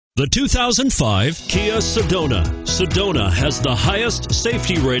The 2005 Kia Sedona. Sedona has the highest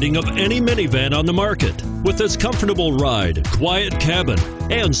safety rating of any minivan on the market. With its comfortable ride, quiet cabin,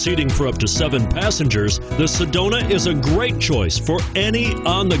 and seating for up to 7 passengers, the Sedona is a great choice for any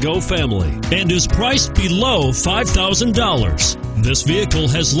on-the-go family and is priced below $5,000. This vehicle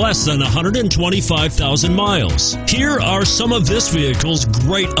has less than 125,000 miles. Here are some of this vehicle's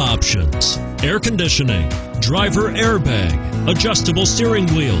great options: air conditioning, driver airbag, adjustable steering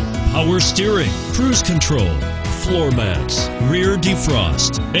wheel, power steering, cruise control, floor mats, rear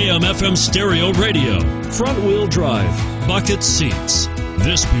defrost, AM/FM stereo radio, front wheel drive, bucket seats.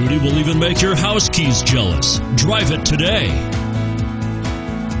 This beauty will even make your house keys jealous. Drive it today.